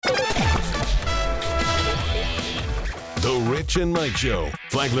The Rich and Mike Show,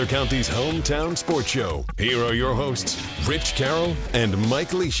 Flagler County's hometown sports show. Here are your hosts, Rich Carroll and Mike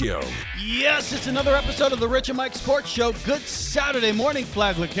Licio. Yes, it's another episode of the Rich and Mike Sports Show. Good Saturday morning,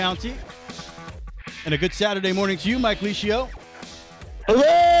 Flagler County. And a good Saturday morning to you, Mike Licio.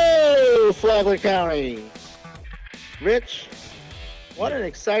 Hello, Flagler County. Rich, what an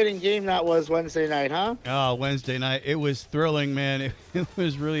exciting game that was Wednesday night, huh? Oh, Wednesday night. It was thrilling, man. It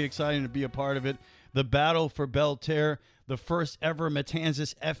was really exciting to be a part of it. The battle for Belterre, the first ever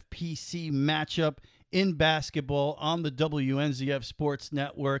Matanzas FPC matchup in basketball on the WNZF Sports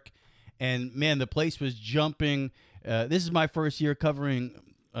Network. And, man, the place was jumping. This is my first year covering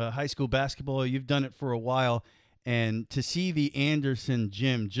high school basketball. You've done it for a while. And to see the Anderson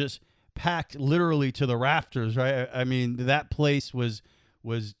gym just packed literally to the rafters, right? I mean, that place was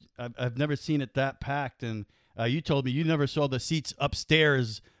I've never seen it that packed. And you told me you never saw the seats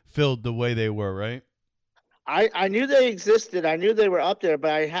upstairs filled the way they were, right? I knew they existed. I knew they were up there,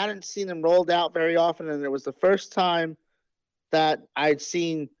 but I hadn't seen them rolled out very often. And it was the first time that I'd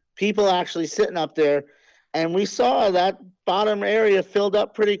seen people actually sitting up there. And we saw that bottom area filled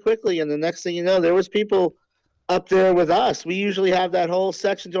up pretty quickly. And the next thing you know, there was people up there with us. We usually have that whole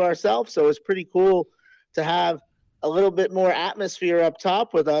section to ourselves. So it's pretty cool to have a little bit more atmosphere up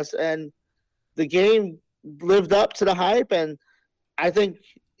top with us. And the game lived up to the hype. And I think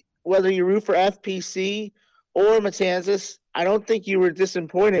whether you root for FPC or Matanzas, I don't think you were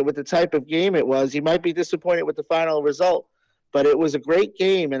disappointed with the type of game it was. You might be disappointed with the final result, but it was a great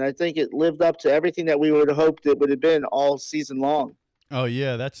game, and I think it lived up to everything that we would have hoped it would have been all season long. Oh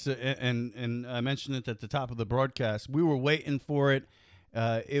yeah, that's and I mentioned it at the top of the broadcast. We were waiting for it.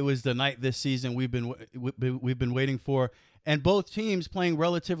 It was the night this season we've been waiting for, and both teams playing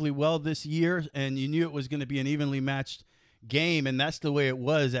relatively well this year. And you knew it was going to be an evenly matched game, and that's the way it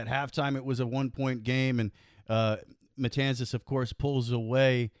was. At halftime, it was a 1-point game, and Matanzas, of course, pulls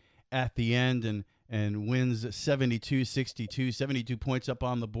away at the end and wins 72-62, 72 points up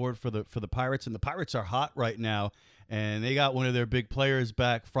on the board for the Pirates. And the Pirates are hot right now, and they got one of their big players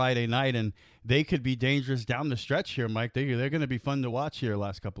back Friday night, and they could be dangerous down the stretch here, Mike. They're going to be fun to watch here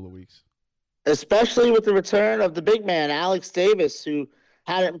last couple of weeks. Especially with the return of the big man, Alex Davis, who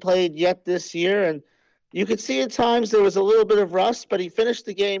hadn't played yet this year. And you could see at times there was a little bit of rust, but he finished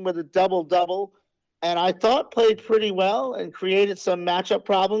the game with a double-double, and I thought played pretty well and created some matchup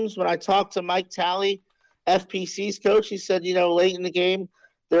problems. When I talked to Mike Talley, FPC's coach, he said, late in the game,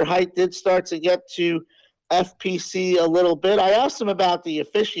 their height did start to get to FPC a little bit. I asked him about the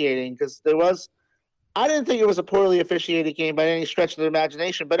officiating because I didn't think it was a poorly officiated game by any stretch of the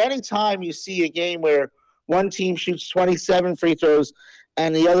imagination, but anytime you see a game where one team shoots 27 free throws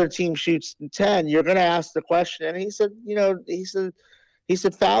and the other team shoots 10, you're going to ask the question. And he said, he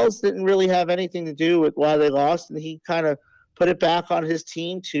said fouls didn't really have anything to do with why they lost, and he kind of put it back on his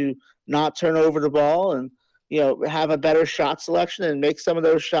team to not turn over the ball and, have a better shot selection and make some of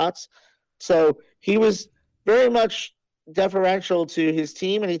those shots. So he was very much deferential to his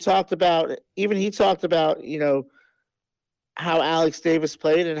team, and he talked about, how Alex Davis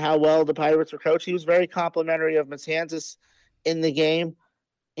played and how well the Pirates were coached. He was very complimentary of Matanzas in the game.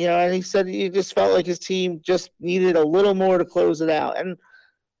 And he said he just felt like his team just needed a little more to close it out. And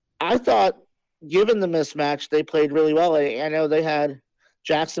I thought, given the mismatch, they played really well. I know they had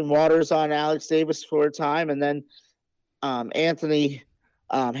Jackson Waters on Alex Davis for a time, and then Anthony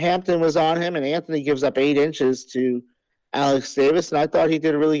Hampton was on him, and Anthony gives up 8 inches to Alex Davis, and I thought he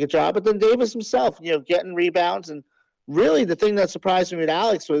did a really good job. But then Davis himself, getting rebounds, and really the thing that surprised me with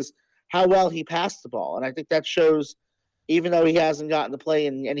Alex was how well he passed the ball. And I think that shows, even though he hasn't gotten to play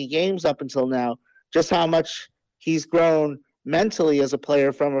in any games up until now, just how much he's grown mentally as a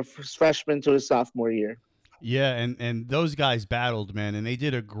player from a freshman to his sophomore year. Yeah, and those guys battled, man, and they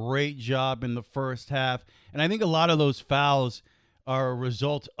did a great job in the first half. And I think a lot of those fouls are a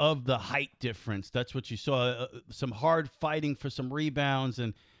result of the height difference. That's what you saw, some hard fighting for some rebounds,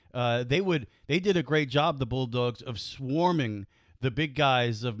 and they did a great job, the Bulldogs, of swarming the big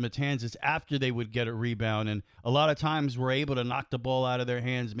guys of Matanzas after they would get a rebound. And a lot of times were able to knock the ball out of their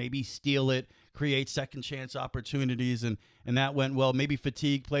hands, maybe steal it, create second chance opportunities, and that went well. Maybe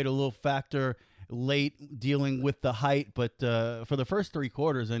fatigue played a little factor late dealing with the height, but for the first 3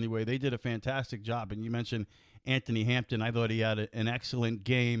 quarters anyway, they did a fantastic job. And you mentioned Anthony Hampton. I thought he had an excellent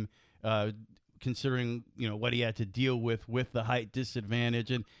game, considering what he had to deal with the height disadvantage,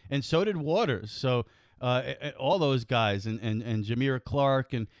 and so did Waters. So all those guys and Jameer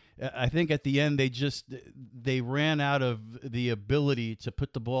Clark, and I think at the end they ran out of the ability to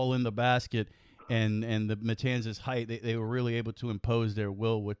put the ball in the basket and the Matanzas height, they were really able to impose their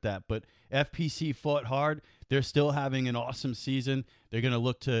will with that. But FPC fought hard. They're still having an awesome season. They're going to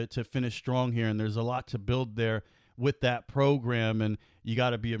look to finish strong here, and there's a lot to build there with that program, and you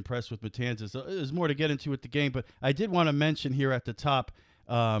got to be impressed with Matanzas. There's more to get into with the game, but I did want to mention here at the top,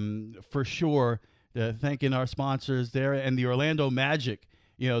 for sure, thanking our sponsors there and the Orlando Magic.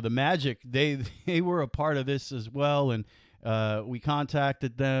 The Magic, they were a part of this as well, and we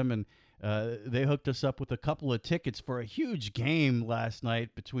contacted them, and they hooked us up with a couple of tickets for a huge game last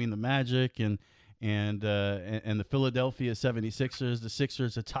night between the Magic and the Philadelphia 76ers. The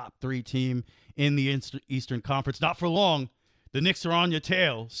Sixers, a top 3 team in the Eastern Conference. Not for long. The Knicks are on your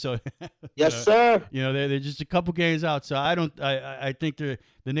tail. So yes, sir. They're just a couple games out. So I think the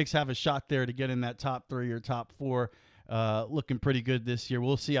Knicks have a shot there to get in that top 3 or top 4. Looking pretty good this year.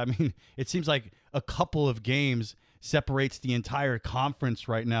 We'll see. I mean, it seems like a couple of games separates the entire conference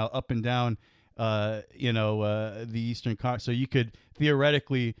right now, up and down, the Eastern Conference. So you could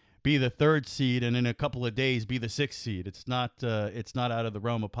theoretically be the 3rd seed and in a couple of days be the 6th seed. It's not out of the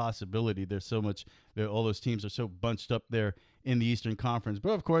realm of possibility. There's so much. All those teams are so bunched up there in the Eastern Conference.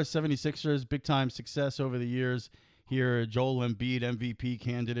 But of course, 76ers, big time success over the years here. Joel Embiid, MVP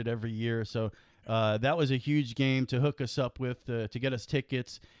candidate every year. So that was a huge game to hook us up with, to get us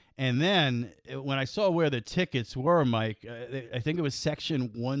tickets. And then when I saw where the tickets were, Mike, I think it was section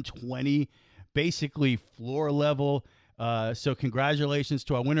 120, basically floor level. So congratulations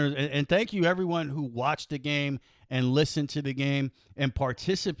to our winners. And thank you, everyone who watched the game and listened to the game and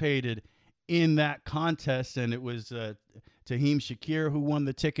participated in that contest. And it was Tahim Shakir who won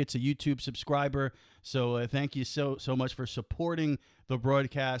the tickets, a YouTube subscriber. So thank you so much for supporting the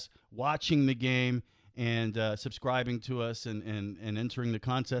broadcast, watching the game, and subscribing to us and entering the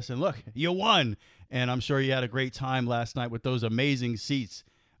contest. And look, you won. And I'm sure you had a great time last night with those amazing seats,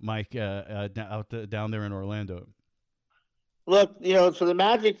 Mike, down there in Orlando. Look, for the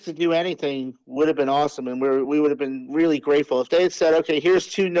Magic to do anything would have been awesome, and we would have been really grateful if they had said, okay, here's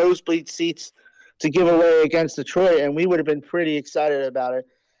 2 nosebleed seats to give away against Detroit, and we would have been pretty excited about it.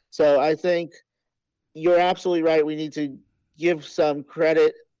 So I think you're absolutely right. We need to give some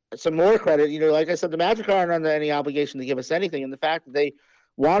more credit. Like I said, the Magic aren't under any obligation to give us anything, and the fact that they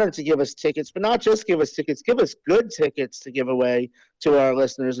wanted to give us tickets, but not just give us tickets, give us good tickets to give away to our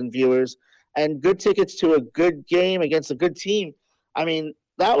listeners and viewers, and good tickets to a good game against a good team. I mean,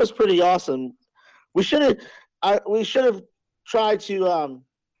 that was pretty awesome. We should have tried to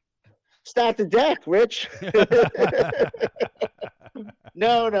stack the deck, Rich.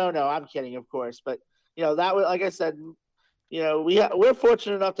 No, I'm kidding, of course. But that was, like I said, we're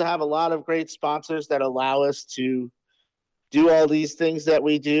fortunate enough to have a lot of great sponsors that allow us to do all these things that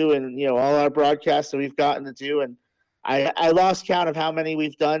we do, and all our broadcasts that we've gotten to do. And I lost count of how many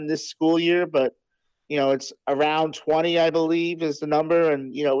we've done this school year, but it's around 20, I believe, is the number,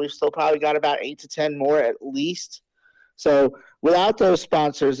 and we've still probably got about 8 to 10 more at least. So without those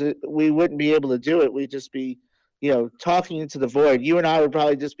sponsors, we wouldn't be able to do it. We'd just be, talking into the void. You and I would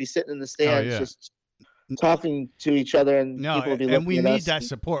probably just be sitting in the stands, just talking to each other, and people would be looking at us. And we need that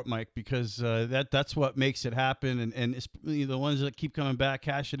support, Mike, because that's what makes it happen. And it's, the ones that keep coming back,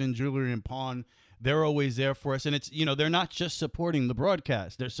 Cash It In Jewelry and Pawn, they're always there for us. And it's, they're not just supporting the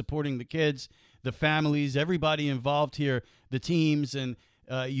broadcast. They're supporting the kids, the families, everybody involved here, the teams, and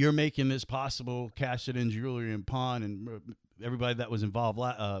you're making this possible. Cash It In Jewelry and Pawn, and everybody that was involved.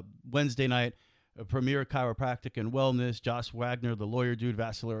 Wednesday night, Premier Chiropractic and Wellness, Josh Wagner, the lawyer dude,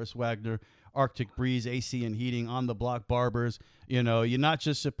 Vasilaris Wagner, Arctic Breeze, AC and Heating, On the Block Barbers. You're not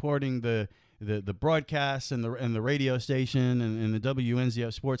just supporting the broadcasts and the radio station and the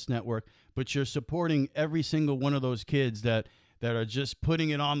WNZF Sports Network, but you're supporting every single one of those kids that are just putting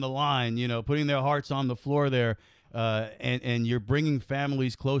it on the line, putting their hearts on the floor there, and you're bringing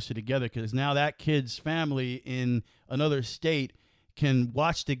families closer together, because now that kid's family in another state can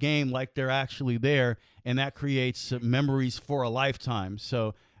watch the game like they're actually there, and that creates memories for a lifetime.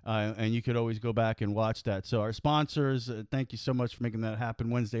 So, and you could always go back and watch that. So our sponsors, thank you so much for making that happen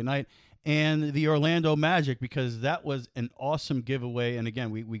Wednesday night. And the Orlando Magic, because that was an awesome giveaway. And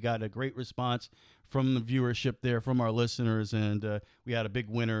again, we got a great response from the viewership there, from our listeners, and we had a big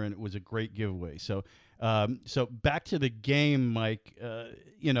winner, and it was a great giveaway. So, so back to the game, Mike.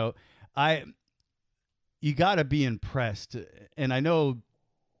 You got to be impressed, and I know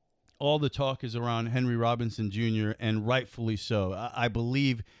all the talk is around Henry Robinson Jr., and rightfully so. I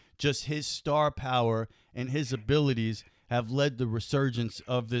believe just his star power and his abilities have led the resurgence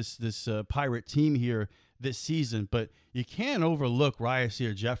of this Pirate team here this season. But you can't overlook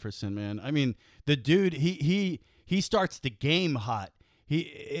Ryasir Jefferson, man. I mean, the dude, he starts the game hot.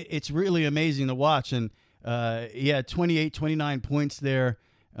 it's really amazing to watch. And he had 28, 29 points there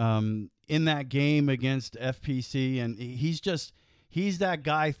in that game against FPC, and he's that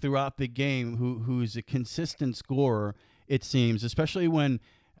guy throughout the game who's a consistent scorer, it seems, especially when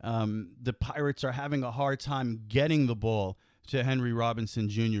the Pirates are having a hard time getting the ball to Henry Robinson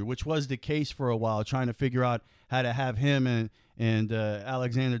Jr., which was the case for a while, trying to figure out how to have him and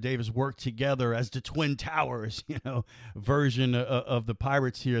Alexander Davis work together as the Twin Towers, version of the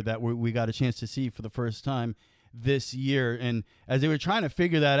Pirates here that we got a chance to see for the first time this year. And as they were trying to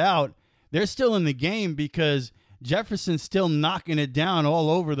figure that out, they're still in the game because Jefferson's still knocking it down all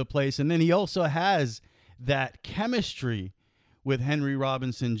over the place. And then he also has that chemistry with Henry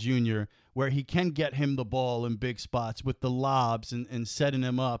Robinson Jr., where he can get him the ball in big spots with the lobs and setting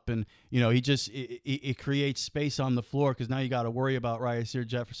him up. And, it creates space on the floor because now you got to worry about Ryerseur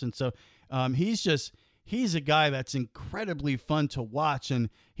Jefferson. So he's a guy that's incredibly fun to watch, and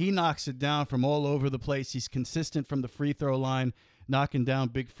he knocks it down from all over the place. He's consistent from the free throw line, knocking down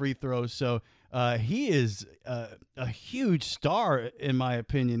big free throws. So he is a huge star, in my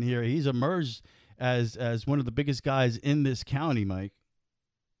opinion, here. He's emerged as one of the biggest guys in this county, Mike.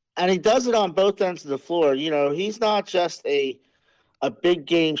 And he does it on both ends of the floor. He's not just a big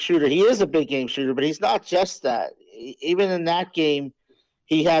game shooter. He is a big game shooter, but he's not just that. Even in that game,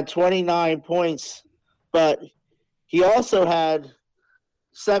 he had 29 points, but he also had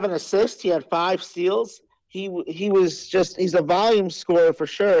 7 assists. He had 5 steals. He's a volume scorer for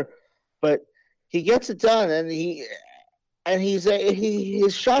sure, but he gets it done, and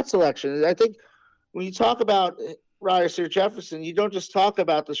his shot selection. I think when you talk about Ryerseur Jefferson, you don't just talk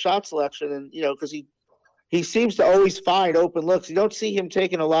about the shot selection, and because he seems to always find open looks. You don't see him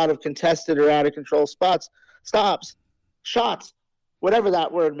taking a lot of contested or out of control stops, shots, whatever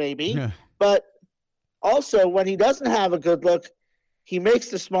that word may be. Yeah. But also, when he doesn't have a good look, he makes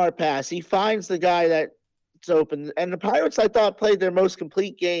the smart pass. He finds the guy that's open. And the Pirates, I thought, played their most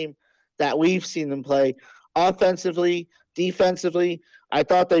complete game that we've seen them play. Offensively, defensively, I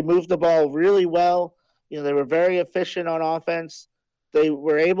thought they moved the ball really well. They were very efficient on offense. They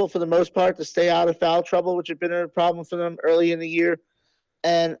were able, for the most part, to stay out of foul trouble, which had been a problem for them early in the year.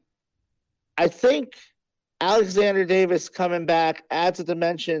 And I think Alexander Davis coming back adds a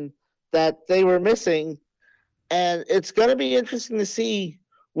dimension that they were missing. And it's going to be interesting to see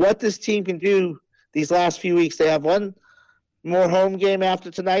what this team can do these last few weeks. They have one more home game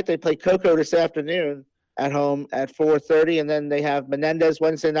after tonight. They play Cocoa this afternoon at home at 4:30, and then they have Menendez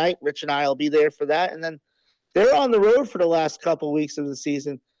Wednesday night. Rich and I will be there for that. And then they're on the road for the last couple of weeks of the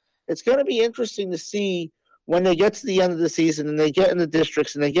season. It's going to be interesting to see when they get to the end of the season and they get in the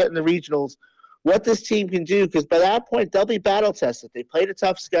districts and they get in the regionals what this team can do, because by that point they'll be battle tested. They played a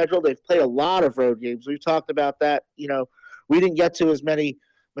tough schedule. They've played a lot of road games. We've talked about that. We didn't get to as many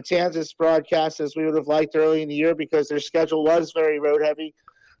Matanzas broadcasts as we would have liked early in the year because their schedule was very road heavy.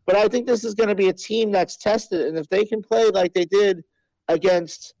 But I think this is going to be a team that's tested, and if they can play like they did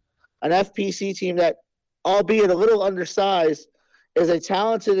against an FPC team that, albeit a little undersized, is a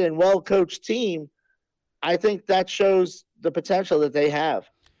talented and well-coached team, I think that shows the potential that they have.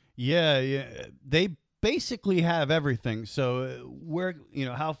 Yeah. They basically have everything. So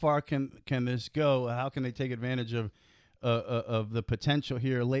how far can this go? How can they take advantage of the potential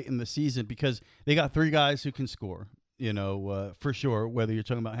here late in the season? Because they got 3 guys who can score. For sure, whether you're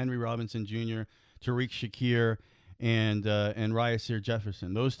talking about Henry Robinson Jr., Tariq Shakir, and Ryerseur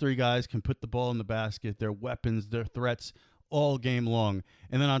Jefferson. Those 3 guys can put the ball in the basket. They're weapons, they're threats all game long.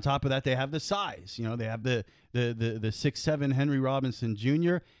 And then on top of that, they have the size. They have the 6'7" Henry Robinson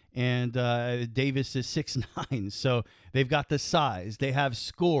Jr., and Davis is 6'9". So they've got the size. They have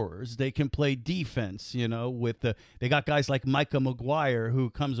scorers. They can play defense, they got guys like Micah McGuire who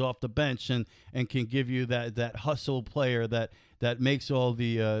comes off the bench and can give you that hustle player that makes all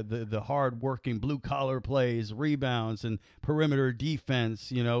the hard-working blue-collar plays, rebounds, and perimeter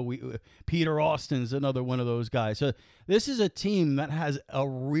defense. Peter Austin's another one of those guys. So this is a team that has a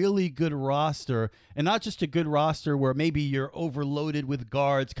really good roster, and not just a good roster where maybe you're overloaded with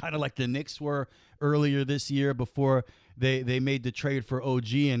guards, kind of like the Knicks were earlier this year before they made the trade for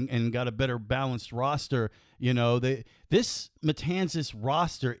OG and got a better balanced roster. This Matanzas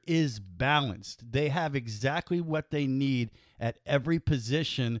roster is balanced. They have exactly what they need at every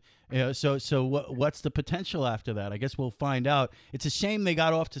position. So what's the potential after that? I guess we'll find out. It's a shame they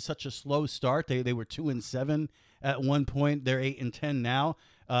got off to such a slow start. They were 2-7 at one point. They're 8-10 now.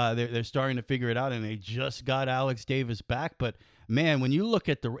 They're starting to figure it out, and they just got Alex Davis back. But man, when you look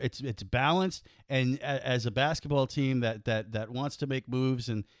at it's balanced, and as a basketball team that wants to make moves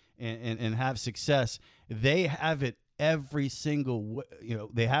and have success, they have it every single,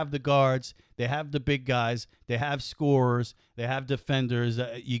 they have the guards, they have the big guys, they have scorers, they have defenders.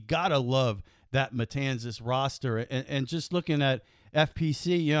 You got to love that Matanzas roster. And just looking at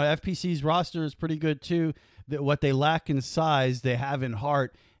FPC, FPC's roster is pretty good too. What they lack in size, they have in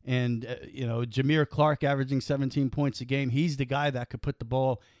heart. And, Jameer Clark averaging 17 points a game. He's the guy that could put the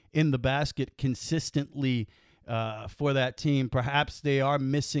ball in the basket consistently for that team. Perhaps they are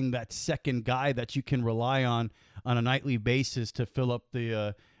missing that second guy that you can rely on a nightly basis to fill up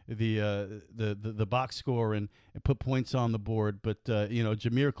the box score and put points on the board. But,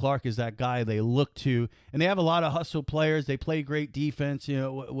 Jameer Clark is that guy they look to. And they have a lot of hustle players. They play great defense,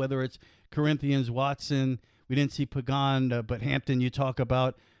 whether it's Corinthians, Watson. We didn't see Pagan, but Hampton you talk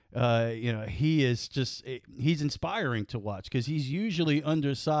about. He's inspiring to watch because he's usually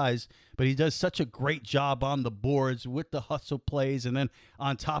undersized, but he does such a great job on the boards with the hustle plays. And then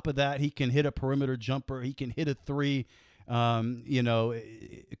on top of that, he can hit a perimeter jumper. He can hit a three. Kamarian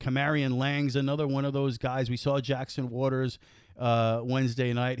Lang's another one of those guys. We saw Jackson Waters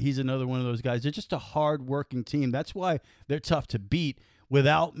Wednesday night. He's another one of those guys. They're just a hard-working team. That's why they're tough to beat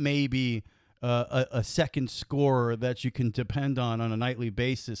without maybe a second scorer that you can depend on a nightly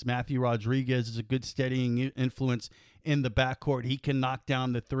basis. Matthew Rodriguez is a good steadying influence in the backcourt. He can knock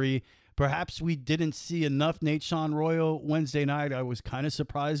down the three. Perhaps we didn't see enough Nathan Royal Wednesday night. I was kind of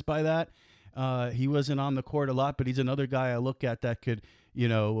surprised by that. He wasn't on the court a lot, but he's another guy I look at that could,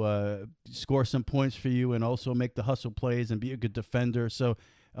 score some points for you and also make the hustle plays and be a good defender. So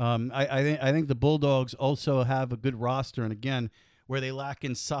I think the Bulldogs also have a good roster. And again, where they lack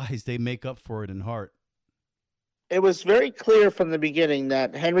in size, they make up for it in heart. It was very clear from the beginning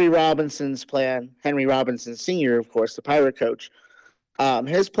that Henry Robinson's plan, Henry Robinson Sr., of course, the Pirate coach,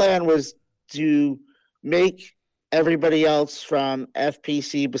 his plan was to make everybody else from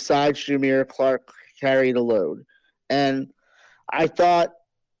FPC besides Jameer Clark carry the load. And I thought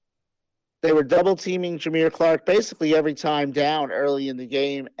they were double teaming Jameer Clark basically every time down early in the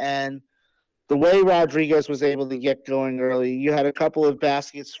game. And the way Rodriguez was able to get going early, you had a couple of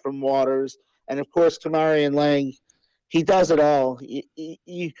baskets from Waters, and of course Kamarian Lang, he does it all.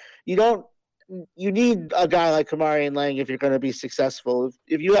 You need a guy like Kamarian Lang if you're going to be successful.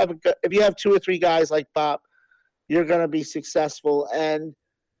 If you have two or three guys like Bop, you're going to be successful. And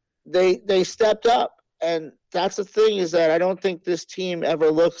they stepped up, and that's the thing, is that I don't think this team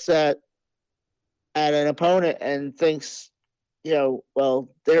ever looks at an opponent and thinks, well,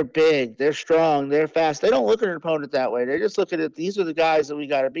 they're big, they're strong, they're fast. They don't look at an opponent that way. They just look at it, these are the guys that we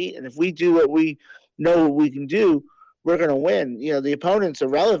got to beat. And if we do what we know what we can do, we're going to win. The opponents are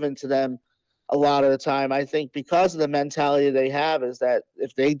relevant to them a lot of the time. I think because of the mentality they have is that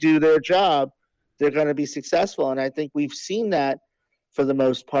if they do their job, they're going to be successful. And I think we've seen that for the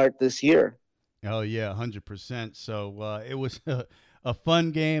most part this year. Oh, yeah, 100%. So it was a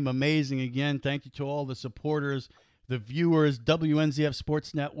fun game, amazing. Again, thank you to all the supporters, the viewers, WNZF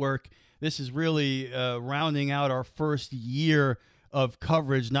Sports Network. This is really rounding out our first year of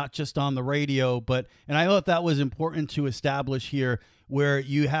coverage, not just on the radio, and I thought that was important to establish here, where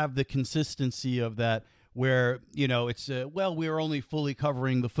you have the consistency of that, where, it's, we were only fully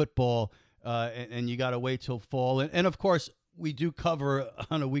covering the football, and you got to wait till fall. And of course, we do cover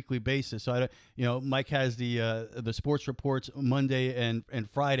on a weekly basis. So, Mike has the sports reports Monday and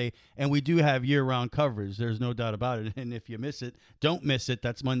Friday, and we do have year-round coverage. There's no doubt about it. And if you miss it, don't miss it.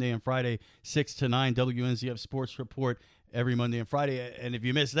 That's Monday and Friday, 6 to 9, WNZF Sports Report every Monday and Friday. And if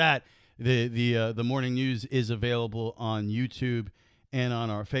you miss that, the morning news is available on YouTube and on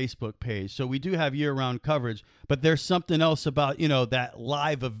our Facebook page. So we do have year-round coverage, but there's something else about, that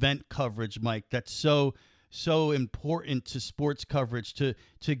live event coverage, Mike, that's so important to sports coverage,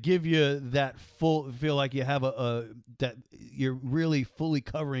 to give you that feel like you have that you're really fully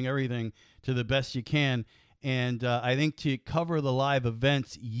covering everything to the best you can. And I think to cover the live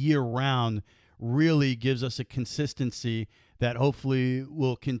events year round really gives us a consistency that hopefully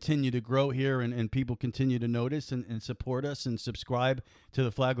will continue to grow here, and people continue to notice and support us and subscribe to the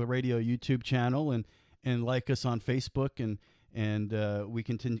Flagler Radio YouTube channel and like us on Facebook, and we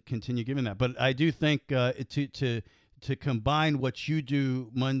continue giving that. But I do think to combine what you do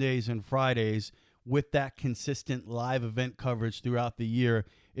Mondays and Fridays with that consistent live event coverage throughout the year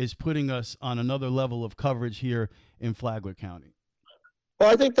is putting us on another level of coverage here in Flagler County.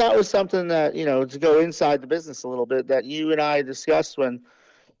 Well, I think that was something that, to go inside the business a little bit, that you and I discussed when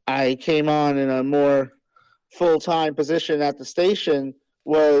I came on in a more full-time position at the station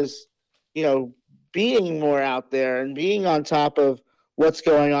was, being more out there and being on top of what's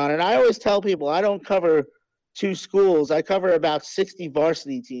going on. And I always tell people I don't cover two schools. I cover about 60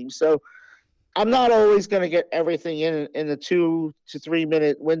 varsity teams. So I'm not always going to get everything in the 2 to 3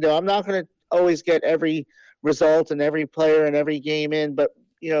 minute window. I'm not going to always get every result and every player and every game in, but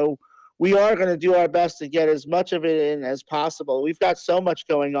we are going to do our best to get as much of it in as possible. We've got so much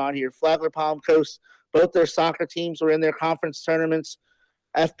going on here. Flagler Palm Coast, both their soccer teams were in their conference tournaments.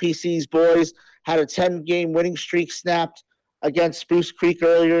 FPC's boys had a 10-game winning streak snapped against Spruce Creek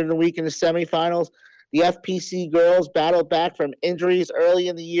earlier in the week in the semifinals. The FPC girls battled back from injuries early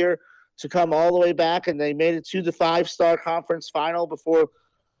in the year to come all the way back, and they made it to the 5-star conference final before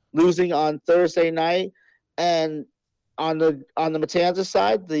losing on Thursday night. And on the Matanzas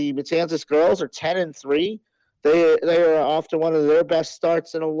side, the Matanzas girls are 10-3. They are off to one of their best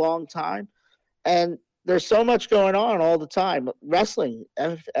starts in a long time, and there's so much going on all the time. Wrestling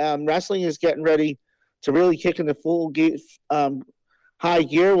is getting ready to really kick into full high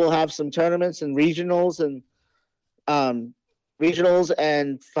gear. We'll have some tournaments and regionals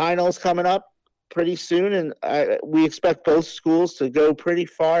and finals coming up pretty soon, and we expect both schools to go pretty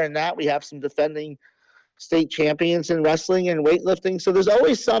far in that. We have some defending state champions in wrestling and weightlifting, so there's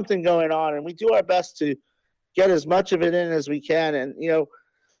always something going on, and we do our best to get as much of it in as we can. And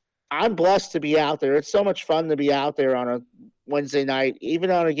I'm blessed to be out there. It's so much fun to be out there on a Wednesday night,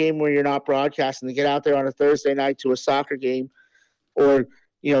 even on a game where you're not broadcasting, to get out there on a Thursday night to a soccer game, or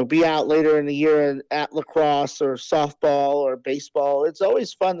be out later in the year at lacrosse or softball or baseball. It's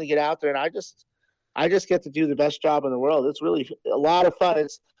always fun to get out there, and I just get to do the best job in the world. It's really a lot of fun.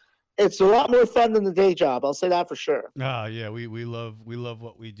 It's a lot more fun than the day job. I'll say that for sure. Yeah, we love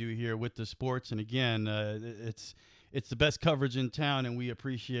what we do here with the sports, and again, it's the best coverage in town, and we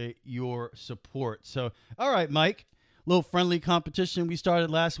appreciate your support. So, all right, Mike, little friendly competition we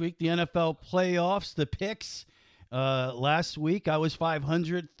started last week, the NFL playoffs, the picks. Last week I was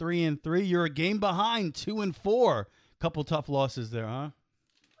 500, 3-3. You're a game behind, 2-4. Couple tough losses there, huh?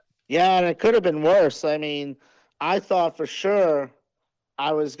 Yeah, and it could have been worse. I mean, I thought for sure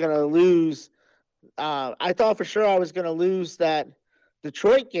I was going to lose. I thought for sure I was going to lose that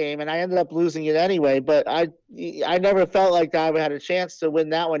Detroit game, and I ended up losing it anyway. But I never felt like I had a chance to win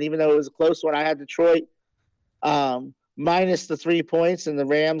that one, even though it was a close one. I had Detroit minus the 3 points, and the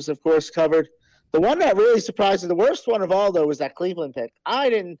Rams, of course, covered. The one that really surprised me, the worst one of all, though, was that Cleveland pick. I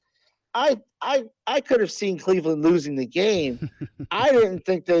could have seen Cleveland losing the game. I didn't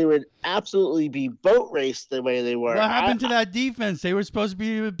think they would absolutely be boat raced the way they were. What happened to that defense? They were supposed to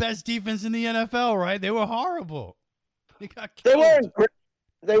be the best defense in the NFL, right? They were horrible. They got killed.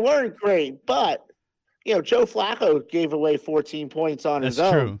 They weren't great, but Joe Flacco gave away 14 points on his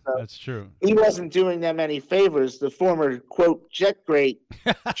own. True. So that's true. He wasn't doing them any favors. The former quote jet great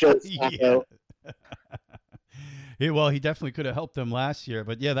Joe Flacco. Well, he definitely could have helped them last year,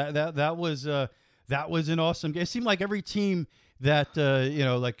 but yeah, that was an awesome game. It seemed like every team that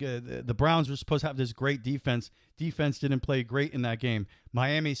the Browns were supposed to have this great defense. Defense didn't play great in that game.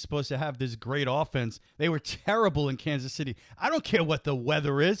 Miami's supposed to have this great offense. They were terrible in Kansas City. I don't care what the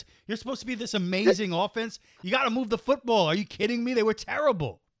weather is. You're supposed to be this amazing offense. You got to move the football. Are you kidding me? They were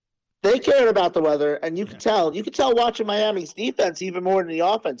terrible. They cared about the weather, and you could tell. You could tell watching Miami's defense even more than the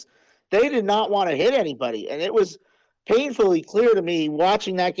offense. They did not want to hit anybody, and it was painfully clear to me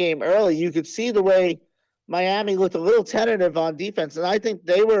watching that game early. You could see the way Miami looked a little tentative on defense, and I think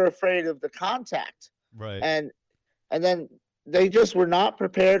they were afraid of the contact. Right. And then they just were not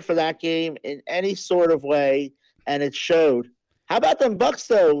prepared for that game in any sort of way, and it showed. How about them Bucks,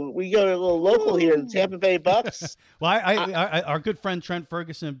 though? We go a little local here, the Tampa Bay Bucks. Well, I our good friend Trent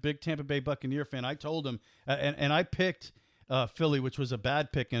Ferguson, big Tampa Bay Buccaneer fan, I told him, and I picked Philly, which was a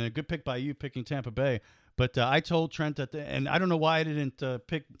bad pick, and a good pick by you picking Tampa Bay. But I told Trent and I don't know why I didn't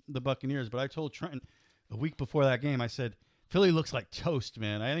pick the Buccaneers, but I told Trent a week before that game, I said, Philly looks like toast,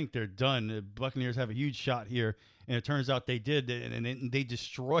 man. I think they're done. The Buccaneers have a huge shot here, and it turns out they did, and they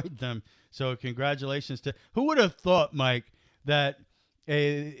destroyed them. So congratulations to – who would have thought, Mike, that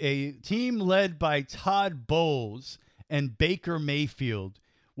a team led by Todd Bowles and Baker Mayfield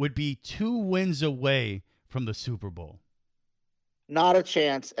would be 2 wins away from the Super Bowl? Not a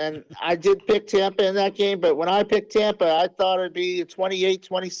chance. And I did pick Tampa in that game, but when I picked Tampa, I thought it'd be a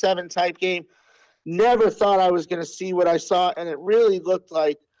 28-27 type game. Never thought I was going to see what I saw, and it really looked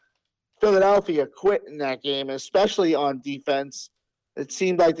like Philadelphia quit in that game, especially on defense. It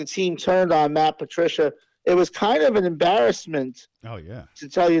seemed like the team turned on Matt Patricia. It was kind of an embarrassment, to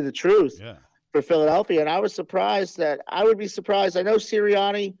tell you the truth, for Philadelphia. And I was surprised I would be surprised. I know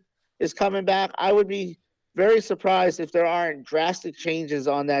Sirianni is coming back. I would be very surprised if there aren't drastic changes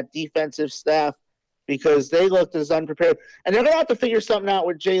on that defensive staff, because they looked as unprepared. And they're going to have to figure something out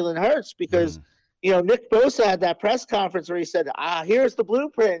with Jalen Hurts, because Nick Bosa had that press conference where he said, here's the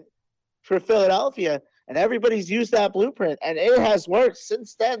blueprint. for Philadelphia, and everybody's used that blueprint, and it has worked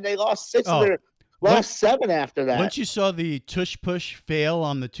since then. They lost 6 of their last 7 after that. Once you saw the tush-push fail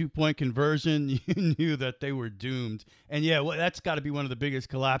on the 2-point conversion, you knew that they were doomed. And, yeah, well, that's got to be one of the biggest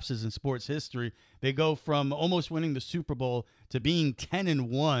collapses in sports history. They go from almost winning the Super Bowl to being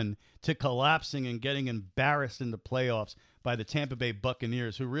 10-1 to collapsing and getting embarrassed in the playoffs by the Tampa Bay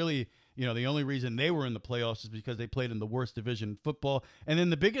Buccaneers, who really, the only reason they were in the playoffs is because they played in the worst division in football. And then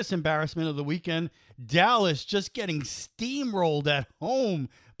the biggest embarrassment of the weekend, Dallas just getting steamrolled at home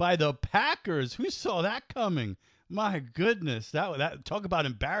by the Packers. Who saw that coming? My goodness. That talk about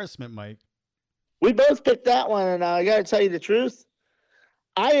embarrassment, Mike. We both picked that one, and I got to tell you the truth.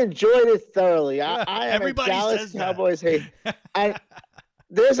 I enjoyed it thoroughly. I am a Dallas Cowboys hate.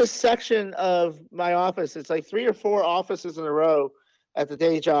 There's a section of my office. It's like 3 or 4 offices in a row at the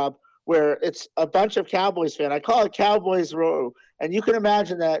day job where it's a bunch of Cowboys fans. I call it Cowboys Row. And you can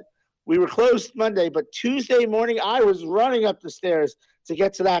imagine that we were closed Monday, but Tuesday morning I was running up the stairs to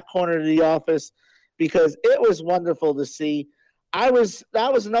get to that corner of the office because it was wonderful to see. That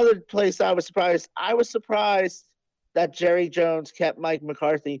was another place I was surprised. I was surprised that Jerry Jones kept Mike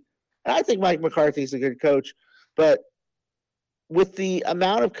McCarthy. And I think Mike McCarthy's a good coach, but with the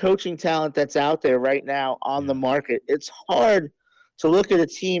amount of coaching talent that's out there right now on the market, it's hard to look at a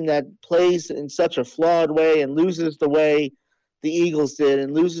team that plays in such a flawed way and loses the way the Eagles did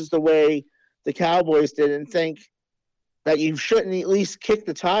and loses the way the Cowboys did and think that you shouldn't at least kick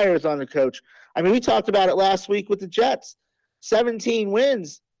the tires on the coach. I mean, we talked about it last week with the Jets. 17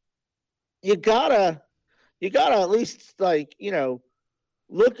 wins. You gotta at least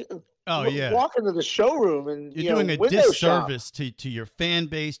look. Oh, yeah. Walk into the showroom and you're doing a disservice to your fan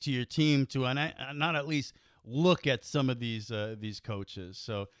base, to your team, to not at least look at some of these coaches.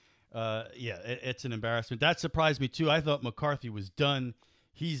 So, it's an embarrassment. That surprised me too. I thought McCarthy was done.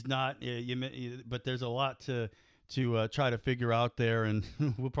 He's not. But there's a lot to try to figure out there, and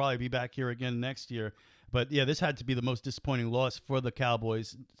we'll probably be back here again next year. But yeah, this had to be the most disappointing loss for the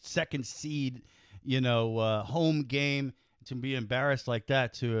Cowboys. Second seed, home game. To be embarrassed like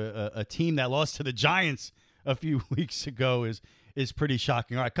that to a team that lost to the Giants a few weeks ago is pretty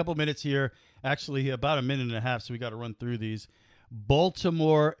shocking. All right, a couple minutes here. Actually, about a minute and a half, so we got to run through these.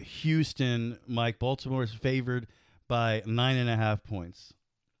 Baltimore, Houston, Mike. Baltimore is favored by 9.5 points.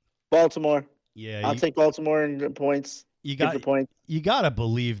 Baltimore. Yeah, I'll take Baltimore in points. You got to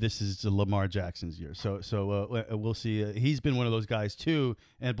believe this is Lamar Jackson's year. So we'll see. He's been one of those guys too,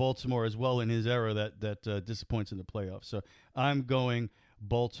 and Baltimore as well in his era that disappoints in the playoffs. So I'm going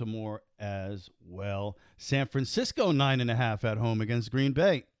Baltimore as well. San Francisco 9.5 at home against Green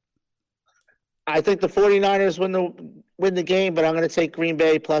Bay. I think the 49ers win the game, but I'm going to take Green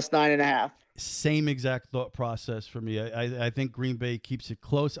Bay plus 9.5. Same exact thought process for me. I think Green Bay keeps it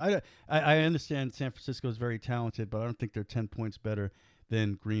close. I understand San Francisco is very talented, but I don't think they're 10 points better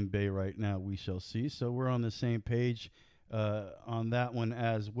than Green Bay right now. We shall see. So we're on the same page on that one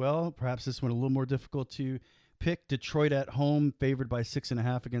as well. Perhaps this one a little more difficult to pick. Detroit at home, favored by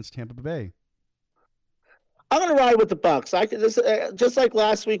 6.5 against Tampa Bay. I'm going to ride with the Bucs. Just like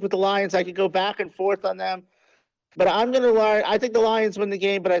last week with the Lions, I could go back and forth on them. But I'm going to lie. I think the Lions win the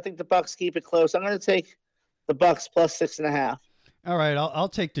game, but I think the Bucs keep it close. I'm going to take the Bucs plus 6.5. All right, I'll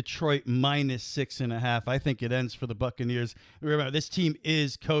take Detroit minus 6.5. I think it ends for the Buccaneers. Remember, this team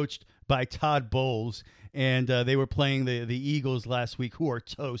is coached by Todd Bowles, and they were playing the Eagles last week, who are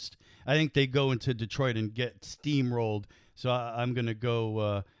toast. I think they go into Detroit and get steamrolled. So I'm going to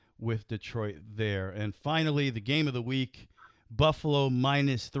go with Detroit there. And finally, the game of the week, Buffalo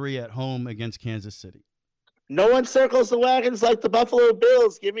minus 3 at home against Kansas City. No one circles the wagons like the Buffalo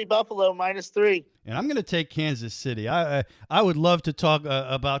Bills. Give me Buffalo minus 3. And I'm going to take Kansas City. I would love to talk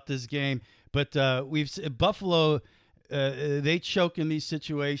about this game, but Buffalo, they choke in these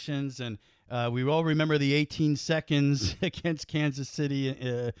situations, and we all remember the 18 seconds against Kansas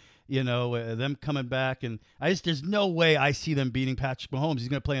City. Them coming back, and there's no way I see them beating Patrick Mahomes. He's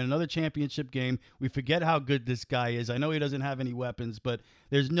going to play in another championship game. We forget how good this guy is. I know he doesn't have any weapons, but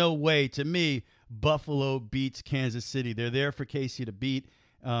there's no way, to me, Buffalo beats Kansas City. They're there for KC to beat.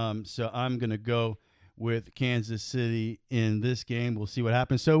 So I'm going to go with Kansas City in this game. We'll see what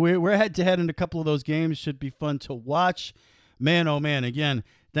happens. So we're head-to-head in a couple of those games. Should be fun to watch. Man, oh, man, again,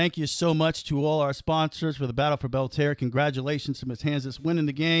 thank you so much to all our sponsors for the Battle for Belterre. Congratulations to Matanzas winning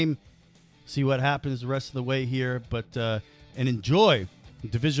the game. See what happens the rest of the way here. And enjoy the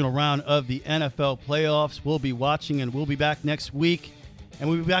divisional round of the NFL playoffs. We'll be watching, and we'll be back next week. And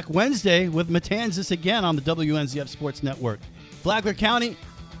we'll be back Wednesday with Matanzas again on the WNZF Sports Network. Flagler County,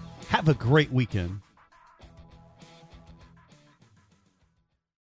 have a great weekend.